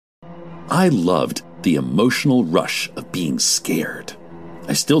I loved the emotional rush of being scared.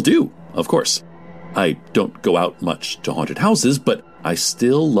 I still do, of course. I don't go out much to haunted houses, but I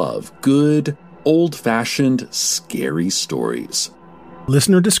still love good, old-fashioned, scary stories.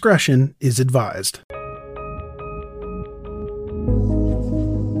 Listener discretion is advised.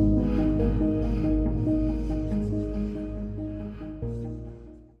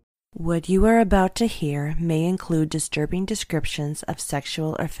 What you are about to hear may include disturbing descriptions of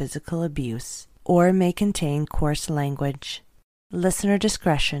sexual or physical abuse, or may contain coarse language. Listener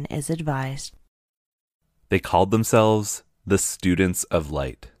discretion is advised. They called themselves the Students of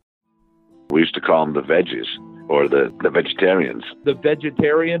Light. We used to call them the veggies, or the vegetarians. The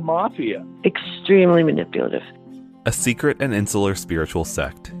vegetarian mafia. Extremely manipulative. A secret and insular spiritual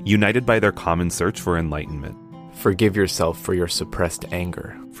sect, united by their common search for enlightenment. Forgive yourself for your suppressed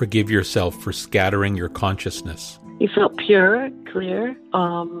anger. Forgive yourself for scattering your consciousness. You felt pure, clear,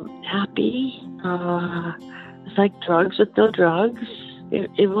 happy. It's like drugs with no drugs. It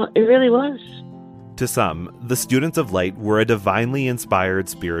really was. To some, the Students of Light were a divinely inspired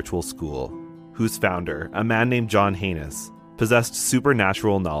spiritual school, whose founder, a man named John Haynes, possessed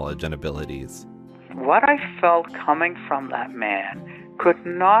supernatural knowledge and abilities. What I felt coming from that man could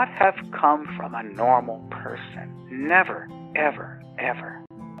not have come from a normal person. Never, ever, ever.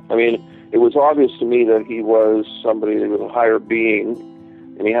 I mean, it was obvious to me that he was somebody with a higher being,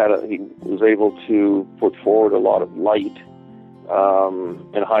 and he was able to put forward a lot of light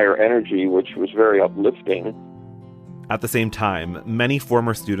and higher energy, which was very uplifting. At the same time, many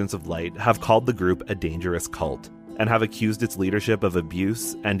former Students of Light have called the group a dangerous cult and have accused its leadership of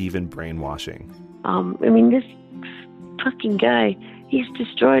abuse and even brainwashing. This fucking guy, he's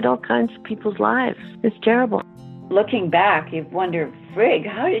destroyed all kinds of people's lives. It's terrible. Looking back, you wonder, frig,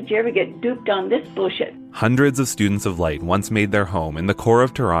 how did you ever get duped on this bullshit? Hundreds of Students of Light once made their home in the core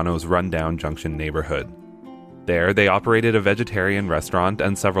of Toronto's rundown Junction neighborhood. There, they operated a vegetarian restaurant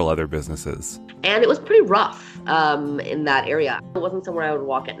and several other businesses. And it was pretty rough in that area. It wasn't somewhere I would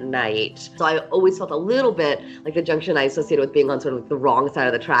walk at night. So I always felt a little bit like the Junction I associated with being on sort of the wrong side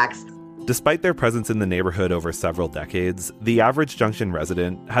of the tracks. Despite their presence in the neighborhood over several decades, the average Junction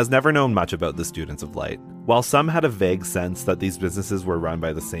resident has never known much about the Students of Light. While some had a vague sense that these businesses were run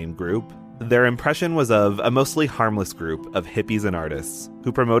by the same group, their impression was of a mostly harmless group of hippies and artists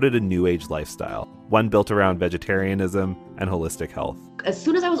who promoted a New Age lifestyle, one built around vegetarianism and holistic health. As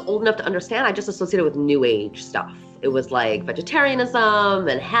soon as I was old enough to understand, I just associated with New Age stuff. It was like vegetarianism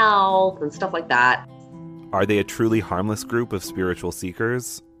and health and stuff like that. Are they a truly harmless group of spiritual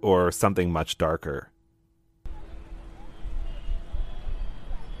seekers, or something much darker?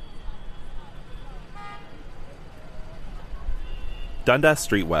 Dundas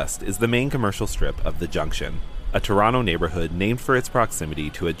Street West is the main commercial strip of the Junction, a Toronto neighborhood named for its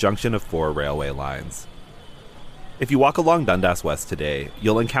proximity to a junction of 4 railway lines. If you walk along Dundas West today,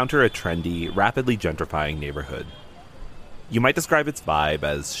 you'll encounter a trendy, rapidly gentrifying neighborhood. You might describe its vibe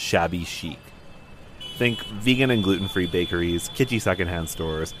as shabby chic. Think vegan and gluten-free bakeries, kitschy secondhand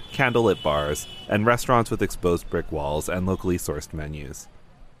stores, candlelit bars, and restaurants with exposed brick walls and locally sourced menus.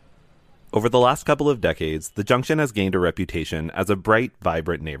 Over the last couple of decades, the Junction has gained a reputation as a bright,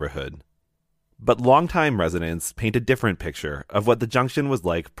 vibrant neighborhood. But longtime residents paint a different picture of what the Junction was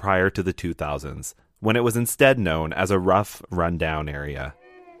like prior to the 2000s, when it was instead known as a rough, run-down area.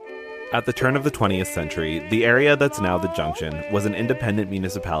 At the turn of the 20th century, the area that's now the Junction was an independent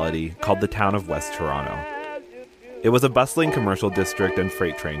municipality called the Town of West Toronto. It was a bustling commercial district and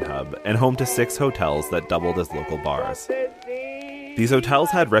freight train hub, and home to 6 hotels that doubled as local bars. These hotels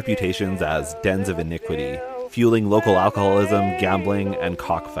had reputations as dens of iniquity, fueling local alcoholism, gambling, and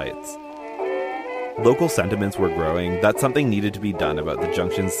cockfights. Local sentiments were growing that something needed to be done about the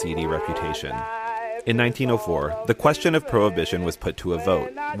Junction's seedy reputation. In 1904, the question of prohibition was put to a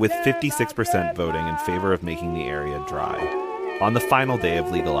vote, with 56% voting in favor of making the area dry. On the final day of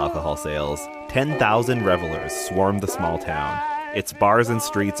legal alcohol sales, 10,000 revelers swarmed the small town, its bars and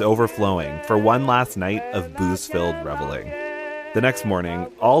streets overflowing for one last night of booze-filled reveling. The next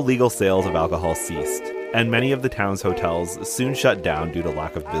morning, all legal sales of alcohol ceased, and many of the town's hotels soon shut down due to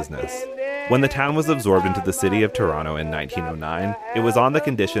lack of business. When the town was absorbed into the city of Toronto in 1909, it was on the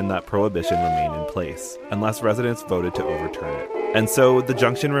condition that prohibition remain in place, unless residents voted to overturn it. And so the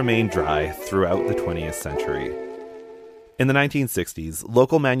Junction remained dry throughout the 20th century. In the 1960s,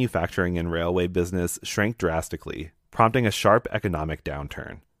 local manufacturing and railway business shrank drastically, prompting a sharp economic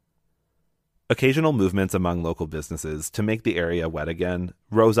downturn. Occasional movements among local businesses to make the area wet again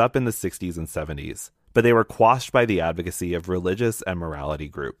rose up in the 60s and 70s, but they were quashed by the advocacy of religious and morality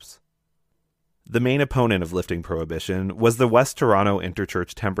groups. The main opponent of lifting prohibition was the West Toronto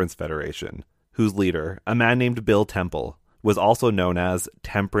Interchurch Temperance Federation, whose leader, a man named Bill Temple, was also known as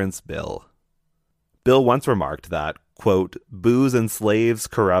Temperance Bill. Bill once remarked that, quote, booze and slaves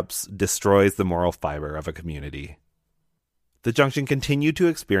corrupts, destroys the moral fiber of a community. The Junction continued to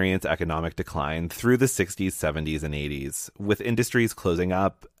experience economic decline through the 60s, 70s, and 80s, with industries closing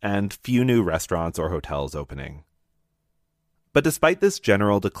up and few new restaurants or hotels opening. But despite this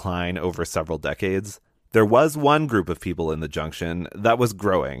general decline over several decades, there was one group of people in the Junction that was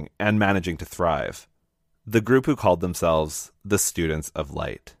growing and managing to thrive. The group who called themselves the Students of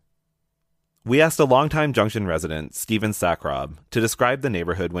Light. We asked a longtime Junction resident, Stephen Sakrob, to describe the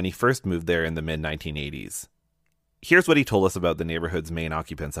neighborhood when he first moved there in the mid-1980s. Here's what he told us about the neighborhood's main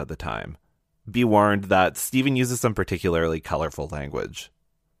occupants at the time. Be warned that Stephen uses some particularly colorful language.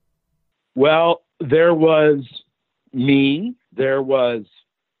 Well, there was me, there was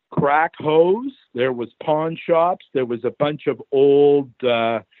crack hose, there was pawn shops, there was a bunch of old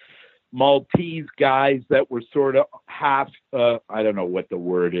Maltese guys that were sort of half, I don't know what the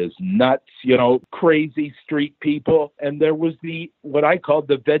word is, nuts, crazy street people. And there was what I called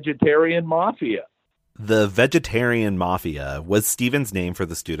the vegetarian mafia. The Vegetarian Mafia was Stephen's name for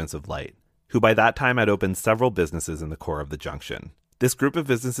the Students of Light, who by that time had opened several businesses in the core of the Junction. This group of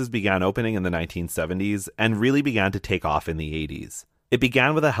businesses began opening in the 1970s and really began to take off in the 80s. It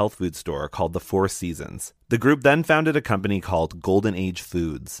began with a health food store called the Four Seasons. The group then founded a company called Golden Age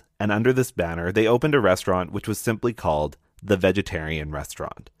Foods, and under this banner, they opened a restaurant which was simply called the Vegetarian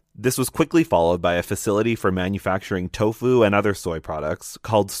Restaurant. This was quickly followed by a facility for manufacturing tofu and other soy products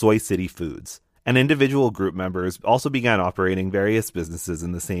called Soy City Foods. And individual group members also began operating various businesses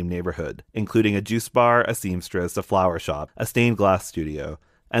in the same neighborhood, including a juice bar, a seamstress, a flower shop, a stained glass studio,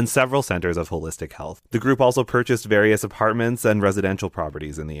 and several centers of holistic health. The group also purchased various apartments and residential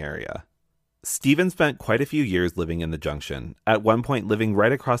properties in the area. Stephen spent quite a few years living in the Junction, at one point living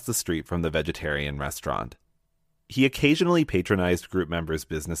right across the street from the Vegetarian Restaurant. He occasionally patronized group members'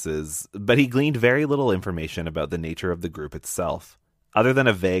 businesses, but he gleaned very little information about the nature of the group itself, other than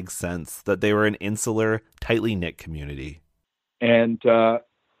a vague sense that they were an insular, tightly knit community. And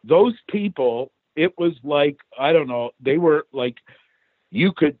those people, it was like, I don't know, they were like,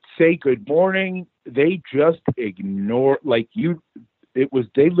 you could say good morning, they just ignored,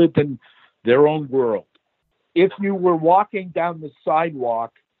 they lived in their own world. If you were walking down the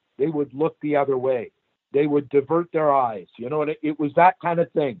sidewalk, they would look the other way. They would divert their eyes. It was that kind of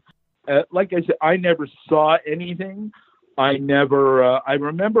thing. Like I said, I never saw anything. I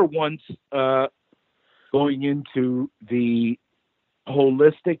remember once going into the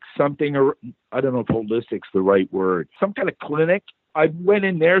holistic something, or I don't know if holistic's the right word, some kind of clinic. I went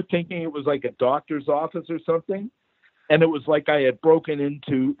in there thinking it was like a doctor's office or something. And it was like I had broken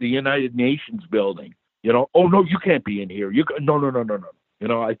into the United Nations building. Oh, no, you can't be in here.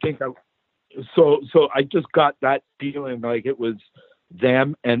 No. I think so I just got that feeling like it was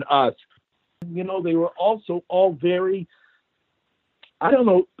them and us. They were also all very, I don't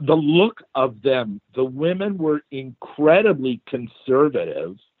know, the look of them. The women were incredibly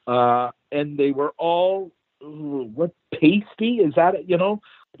conservative, and they were all, pasty? Is that it?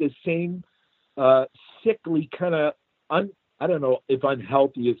 The same sickly kind of, I don't know if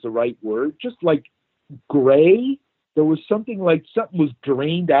unhealthy is the right word, just like gray. There was something like something was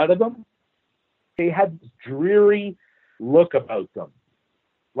drained out of them. They had this dreary look about them,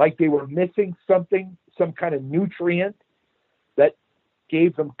 like they were missing something, some kind of nutrient that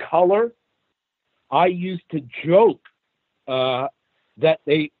gave them color. I used to joke that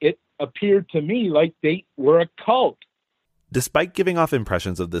it appeared to me like they were a cult. Despite giving off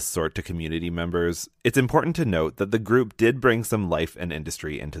impressions of this sort to community members, it's important to note that the group did bring some life and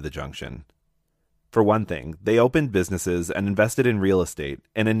industry into the Junction. For one thing, they opened businesses and invested in real estate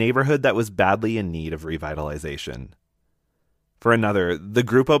in a neighborhood that was badly in need of revitalization. For another, the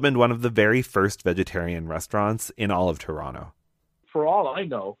group opened one of the very first vegetarian restaurants in all of Toronto. For all I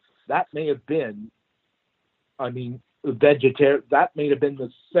know, that may have been, that may have been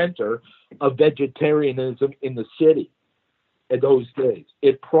the center of vegetarianism in the city in those days.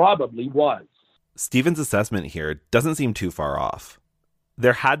 It probably was. Stephen's assessment here doesn't seem too far off.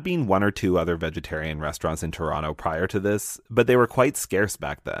 There had been one or two other vegetarian restaurants in Toronto prior to this, but they were quite scarce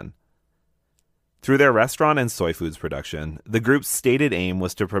back then. Through their restaurant and soy foods production, the group's stated aim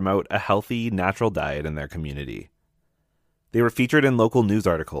was to promote a healthy, natural diet in their community. They were featured in local news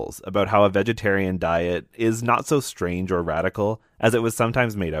articles about how a vegetarian diet is not so strange or radical as it was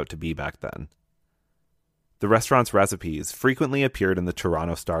sometimes made out to be back then. The restaurant's recipes frequently appeared in the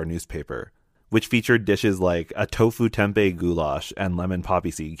Toronto Star newspaper, which featured dishes like a tofu tempeh goulash and lemon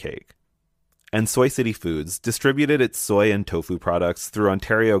poppy seed cake. and Soy City Foods distributed its soy and tofu products through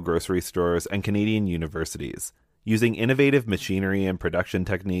Ontario grocery stores and Canadian universities, using innovative machinery and production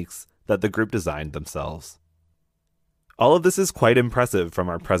techniques that the group designed themselves. All of this is quite impressive from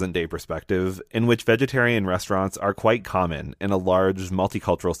our present-day perspective, in which vegetarian restaurants are quite common in a large,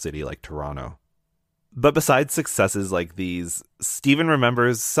 multicultural city like Toronto. But besides successes like these, Stephen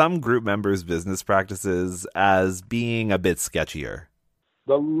remembers some group members' business practices as being a bit sketchier.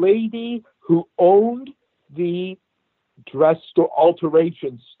 The lady who owned the dress store,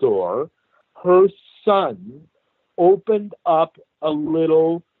 alteration store, her son opened up a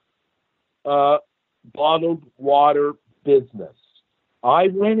little bottled water business. I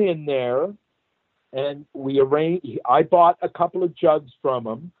went in there and I bought a couple of jugs from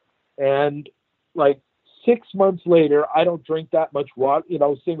him, and like 6 months later, I don't drink that much water,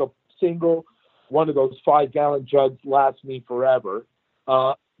 single one of those 5-gallon jugs lasts me forever.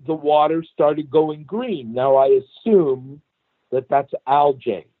 The water started going green. Now, I assume that that's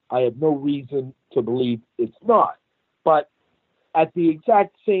algae. I have no reason to believe it's not. But at the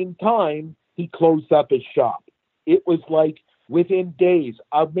exact same time, he closed up his shop. It was like within days.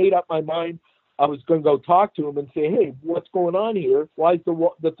 I made up my mind. I was going to go talk to him and say, hey, what's going on here? Why is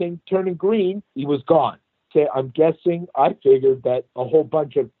the thing turning green? He was gone. I figured that a whole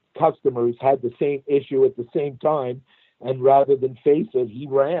bunch of customers had the same issue at the same time, and rather than face it, he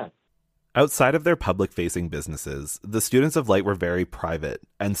ran. Outside of their public-facing businesses, the Students of Light were very private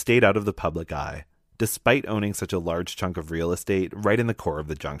and stayed out of the public eye, despite owning such a large chunk of real estate right in the core of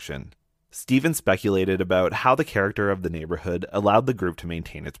the Junction. Stephen speculated about how the character of the neighborhood allowed the group to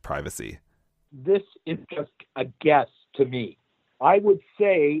maintain its privacy. This is just a guess to me. I would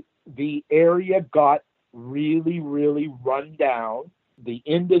say the area got really, really run down. The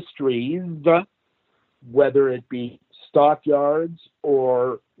industries, whether it be stockyards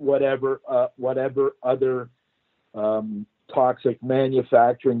or whatever other toxic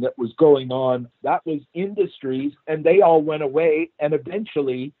manufacturing that was going on, that was industries, and they all went away. And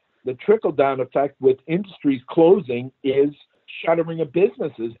eventually, the trickle-down effect with industries closing is shuttering of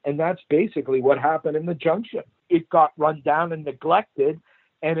businesses, and that's basically what happened in the Junction. It got run down and neglected,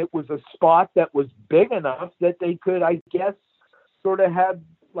 and it was a spot that was big enough that they could, I guess, sort of have,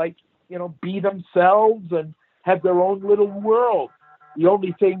 be themselves and have their own little world. The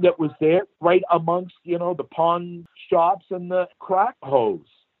only thing that was there, right amongst, the pawn shops and the crack hose.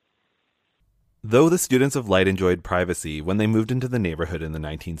 Though the Students of Light enjoyed privacy when they moved into the neighborhood in the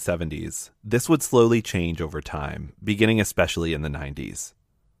 1970s, this would slowly change over time, beginning especially in the 90s.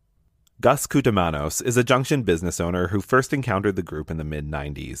 Gus Koutamanos is a Junction business owner who first encountered the group in the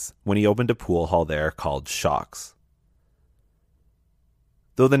mid-90s, when he opened a pool hall there called Shocks.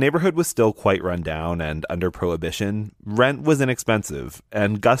 Though the neighborhood was still quite run down and under prohibition, rent was inexpensive,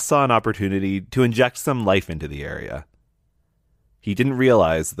 and Gus saw an opportunity to inject some life into the area. He didn't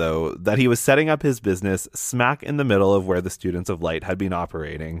realize, though, that he was setting up his business smack in the middle of where the Students of Light had been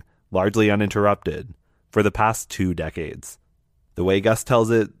operating, largely uninterrupted, for the past 2 decades. The way Gus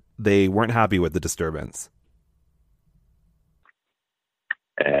tells it, they weren't happy with the disturbance.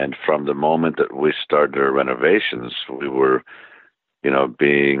 And from the moment that we started our renovations, we were,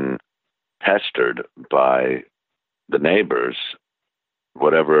 being pestered by the neighbors.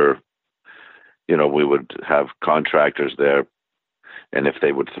 Whatever, we would have contractors there, and if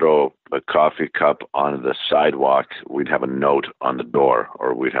they would throw a coffee cup on the sidewalk, we'd have a note on the door,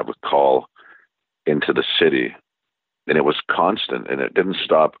 or we'd have a call into the city. And it was constant, and it didn't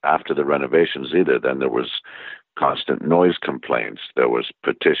stop after the renovations either. Then there was constant noise complaints. There was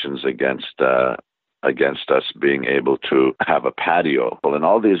petitions against us being able to have a patio. Well, and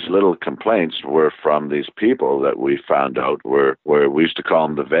all these little complaints were from these people that we found out were we used to call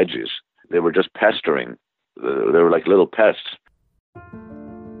them the veggies. They were just pestering. They were like little pests.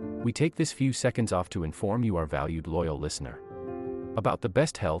 We take this few seconds off to inform you, our valued loyal listener, about the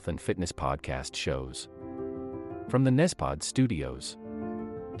best health and fitness podcast shows from the Nezpod studios.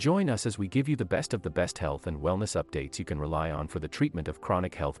 Join us as we give you the best of the best health and wellness updates you can rely on for the treatment of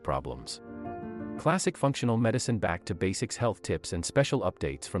chronic health problems. Classic functional medicine back to basics health tips and special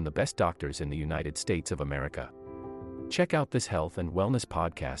updates from the best doctors in the United States of America. Check out this health and wellness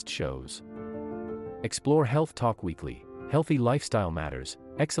podcast shows. Explore Health Talk Weekly, Healthy Lifestyle Matters,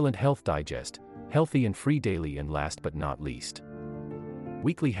 Excellent Health Digest, Healthy and Free Daily, and last but not least,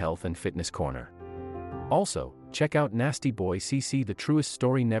 Weekly Health and Fitness Corner. Also, check out Nasty Boy CC, the truest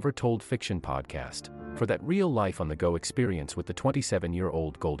story never told fiction podcast, for that real life on the go experience with the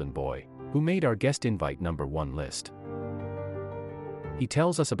 27-year-old golden boy, who made our guest invite #1 list. He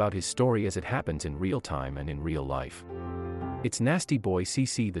tells us about his story as it happens in real time and in real life. It's Nasty Boy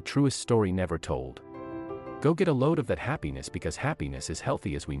CC, the truest story never told. Go get a load of that happiness, because happiness is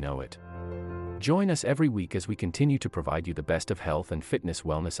healthy as we know it. Join us every week as we continue to provide you the best of health and fitness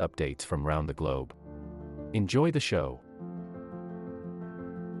wellness updates from around the globe. Enjoy the show.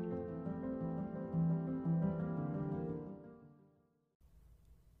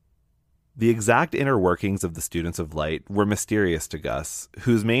 The exact inner workings of the Students of Light were mysterious to Gus,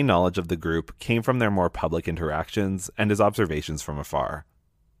 whose main knowledge of the group came from their more public interactions and his observations from afar.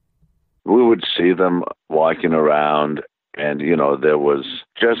 We would see them walking around, and, there was,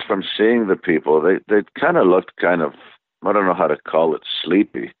 just from seeing the people, they kind of looked I don't know how to call it,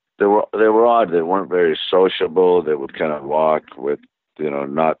 sleepy. They were odd. They weren't very sociable. They would kind of walk with,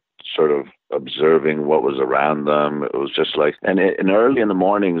 not sort of observing what was around them. It was just like, and early in the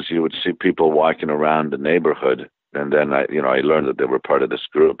mornings, you would see people walking around the neighborhood. And then I learned that they were part of this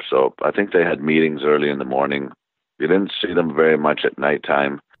group. So I think they had meetings early in the morning. You didn't see them very much at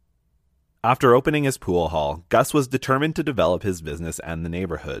nighttime. After opening his pool hall, Gus was determined to develop his business and the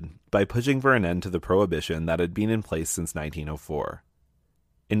neighborhood by pushing for an end to the prohibition that had been in place since 1904.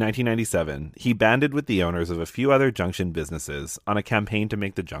 In 1997, he banded with the owners of a few other Junction businesses on a campaign to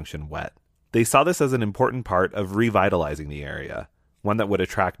make the Junction wet. They saw this as an important part of revitalizing the area, one that would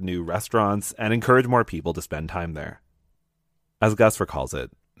attract new restaurants and encourage more people to spend time there. As Gus recalls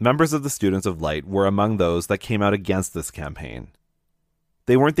it, members of the Students of Light were among those that came out against this campaign.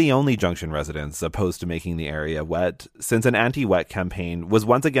 They weren't the only Junction residents opposed to making the area wet, since an anti-wet campaign was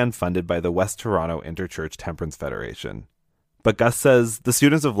once again funded by the West Toronto Interchurch Temperance Federation. But Gus says the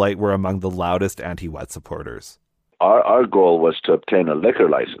Students of Light were among the loudest anti-wet supporters. Our goal was to obtain a liquor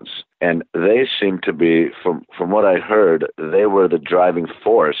license, and they seemed to be, from what I heard, they were the driving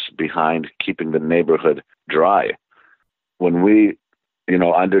force behind keeping the neighborhood dry. When we,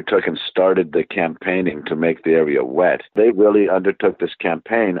 undertook and started the campaigning to make the area wet, they really undertook this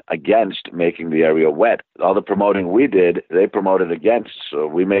campaign against making the area wet. All the promoting we did, they promoted against. So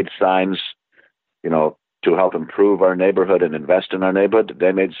we made signs, to help improve our neighborhood and invest in our neighborhood.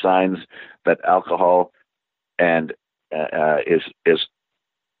 They made signs that alcohol and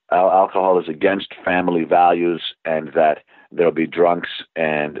alcohol is against family values, and that there'll be drunks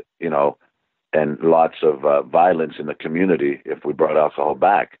and lots of violence in the community if we brought alcohol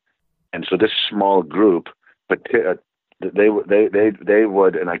back. And so this small group, but they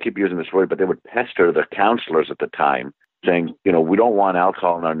would, and I keep using this word, but they would pester the councillors at the time, saying, we don't want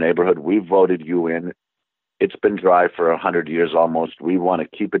alcohol in our neighborhood. We voted you in. It's been dry for 100 years almost. We want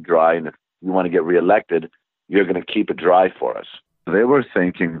to keep it dry, and if you want to get reelected, you're going to keep it dry for us. They were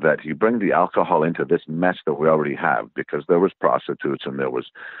thinking that you bring the alcohol into this mess that we already have, because there was prostitutes, and there was,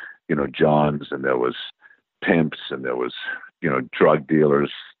 Johns, and there was pimps, and there was, drug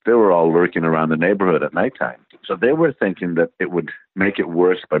dealers. They were all lurking around the neighborhood at nighttime. So they were thinking that it would make it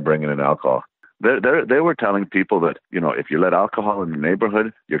worse by bringing in alcohol. They were telling people that, if you let alcohol in the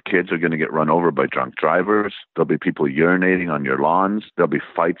neighborhood, your kids are going to get run over by drunk drivers. There'll be people urinating on your lawns. There'll be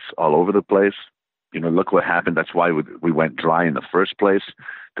fights all over the place. Look what happened. That's why we went dry in the first place,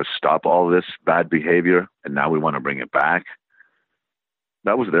 to stop all this bad behavior. And now we want to bring it back.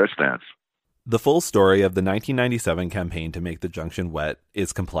 That was their stance. The full story of the 1997 campaign to make the Junction wet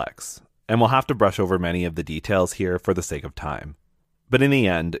is complex, and we'll have to brush over many of the details here for the sake of time. But in the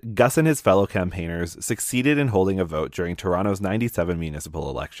end, Gus and his fellow campaigners succeeded in holding a vote during Toronto's 97 municipal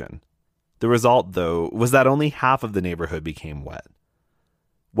election. The result, though, was that only half of the neighborhood became wet.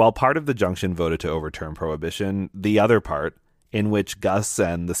 While part of the Junction voted to overturn prohibition, the other part, in which Gus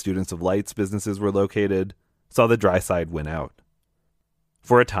and the Students of Light's businesses were located, saw the dry side win out.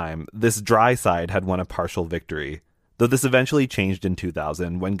 For a time, this dry side had won a partial victory, though this eventually changed in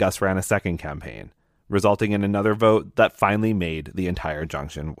 2000 when Gus ran a second campaign, resulting in another vote that finally made the entire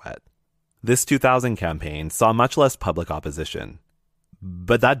Junction wet. This 2000 campaign saw much less public opposition,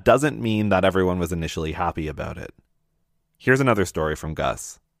 but that doesn't mean that everyone was initially happy about it. Here's another story from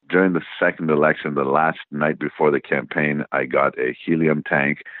Gus. During the second election, the last night before the campaign, I got a helium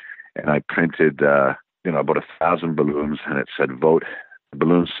tank, and I printed, about 1,000 balloons, and it said vote. The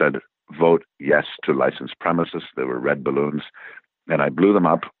balloons said vote yes to licensed premises. They were red balloons, and I blew them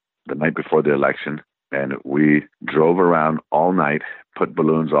up the night before the election. And we drove around all night, put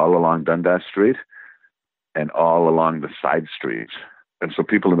balloons all along Dundas Street and all along the side streets. And so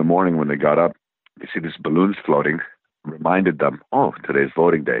people in the morning, when they got up, they see these balloons floating, reminded them, oh, today's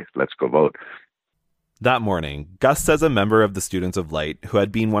voting day. Let's go vote. That morning, Gus says a member of the Students of Light, who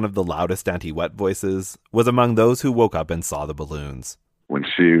had been one of the loudest anti-wet voices, was among those who woke up and saw the balloons. When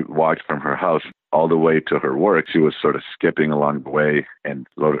she walked from her house, all the way to her work, she was sort of skipping along the way and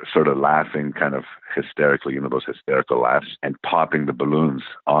sort of laughing kind of hysterically, those hysterical laughs, and popping the balloons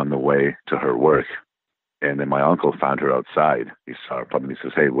on the way to her work. And then my uncle found her outside. He saw her pop and he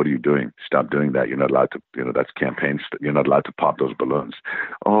says, "Hey, what are you doing? Stop doing that. You're not allowed to, that's campaign. You're not allowed to pop those balloons."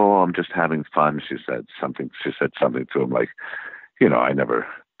 "Oh, I'm just having fun," she said something to him like, I never,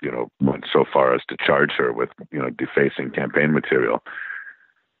 went so far as to charge her with, defacing campaign material.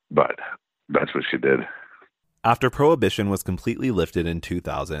 But that's what she did. After Prohibition was completely lifted in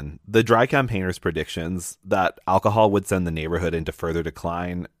 2000, the Dry campaigners' predictions that alcohol would send the neighborhood into further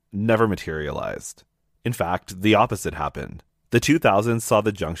decline never materialized. In fact, the opposite happened. The 2000s saw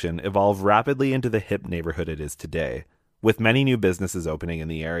the Junction evolve rapidly into the hip neighborhood it is today, with many new businesses opening in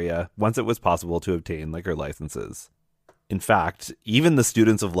the area once it was possible to obtain liquor licenses. In fact, even the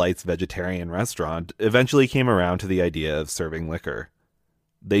Students of Light's vegetarian restaurant eventually came around to the idea of serving liquor.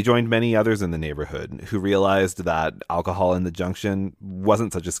 They joined many others in the neighborhood who realized that alcohol in the Junction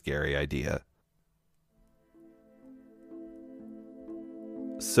wasn't such a scary idea.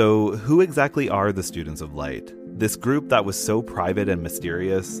 So, who exactly are the Students of Light? This group that was so private and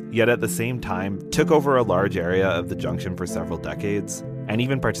mysterious, yet at the same time took over a large area of the Junction for several decades, and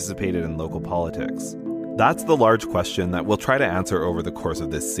even participated in local politics. That's the large question that we'll try to answer over the course of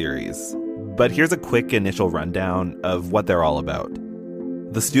this series. But here's a quick initial rundown of what they're all about.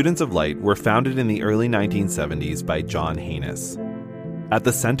 The Students of Light were founded in the early 1970s by John Haynes. At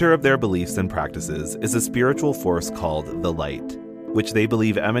the center of their beliefs and practices is a spiritual force called the Light, which they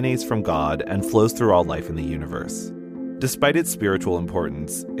believe emanates from God and flows through all life in the universe. Despite its spiritual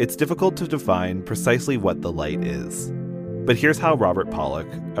importance, it's difficult to define precisely what the light is. But here's how Robert Pollock,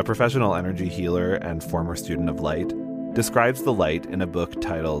 a professional energy healer and former student of light, describes the light in a book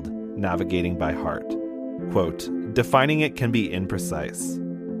titled Navigating by Heart. Quote, "Defining it can be imprecise.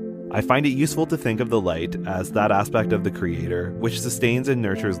 I find it useful to think of the light as that aspect of the Creator which sustains and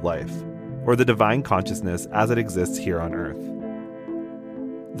nurtures life, or the divine consciousness as it exists here on Earth.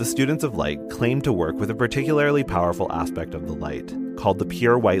 The Students of Light claim to work with a particularly powerful aspect of the light, called the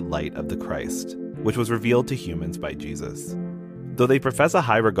pure white light of the Christ, which was revealed to humans by Jesus. Though they profess a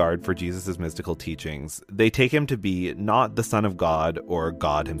high regard for Jesus' mystical teachings, they take him to be not the Son of God or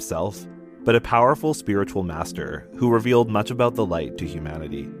God himself, but a powerful spiritual master who revealed much about the light to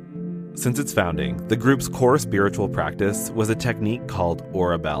humanity. Since its founding, the group's core spiritual practice was a technique called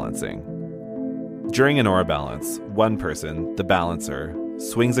aura balancing. During an aura balance, one person, the balancer,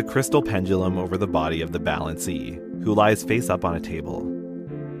 swings a crystal pendulum over the body of the balancee, who lies face up on a table.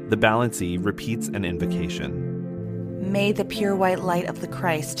 The balancee repeats an invocation. May the pure white light of the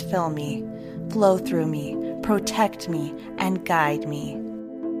Christ fill me, flow through me, protect me, and guide me.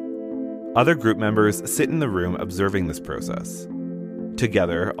 Other group members sit in the room observing this process.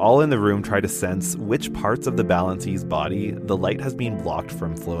 Together, all in the room try to sense which parts of the balancee's body the light has been blocked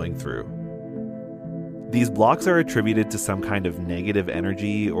from flowing through. These blocks are attributed to some kind of negative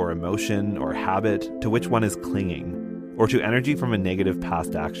energy or emotion or habit to which one is clinging, or to energy from a negative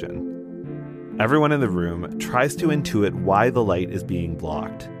past action. Everyone in the room tries to intuit why the light is being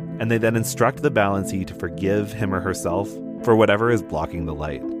blocked, and they then instruct the balancee to forgive him or herself for whatever is blocking the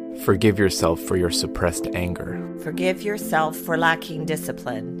light. Forgive yourself for your suppressed anger. Forgive yourself for lacking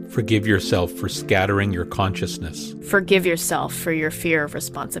discipline. Forgive yourself for scattering your consciousness. Forgive yourself for your fear of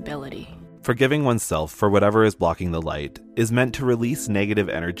responsibility. Forgiving oneself for whatever is blocking the light is meant to release negative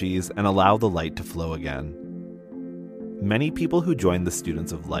energies and allow the light to flow again. Many people who joined the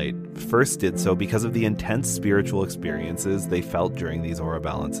Students of Light first did so because of the intense spiritual experiences they felt during these aura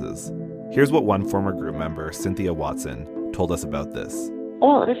balances. Here's what one former group member, Cynthia Watson, told us about this.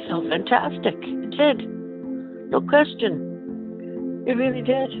 Oh, it felt fantastic. It did. No question. It really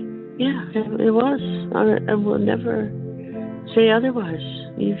did. Yeah, it was. I will never say otherwise.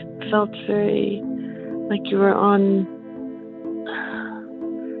 You felt very like you were on.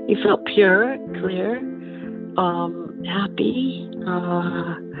 You felt pure, clear, happy.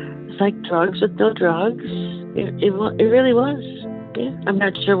 It's like drugs with no drugs. It really was. Yeah, I'm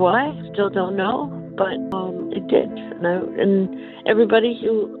not sure why. Still don't know, but it did. And everybody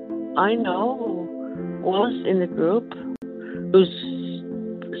who I know who was in the group, who's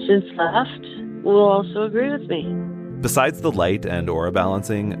since left, will also agree with me. Besides the light and aura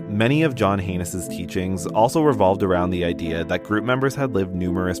balancing, many of John Haynes' teachings also revolved around the idea that group members had lived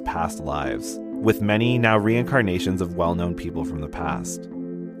numerous past lives, with many now reincarnations of well-known people from the past.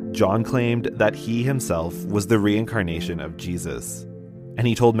 John claimed that he himself was the reincarnation of Jesus, and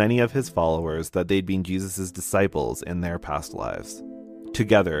he told many of his followers that they'd been Jesus' disciples in their past lives.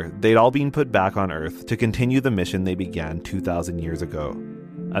 Together, they'd all been put back on Earth to continue the mission they began 2,000 years ago.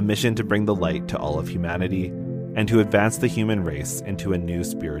 a mission to bring the light to all of humanity and to advance the human race into a new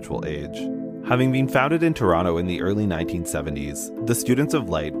spiritual age. Having been founded in Toronto in the early 1970s, the Students of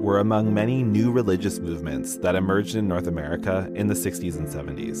Light were among many new religious movements that emerged in North America in the 60s and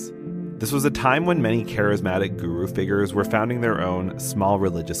 70s. This was a time when many charismatic guru figures were founding their own small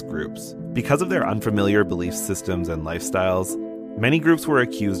religious groups. Because of their unfamiliar belief systems and lifestyles, many groups were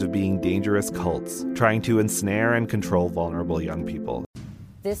accused of being dangerous cults, trying to ensnare and control vulnerable young people.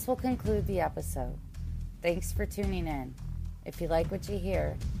 This will conclude the episode. Thanks for tuning in. If you like what you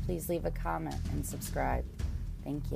hear, please leave a comment and subscribe. Thank you.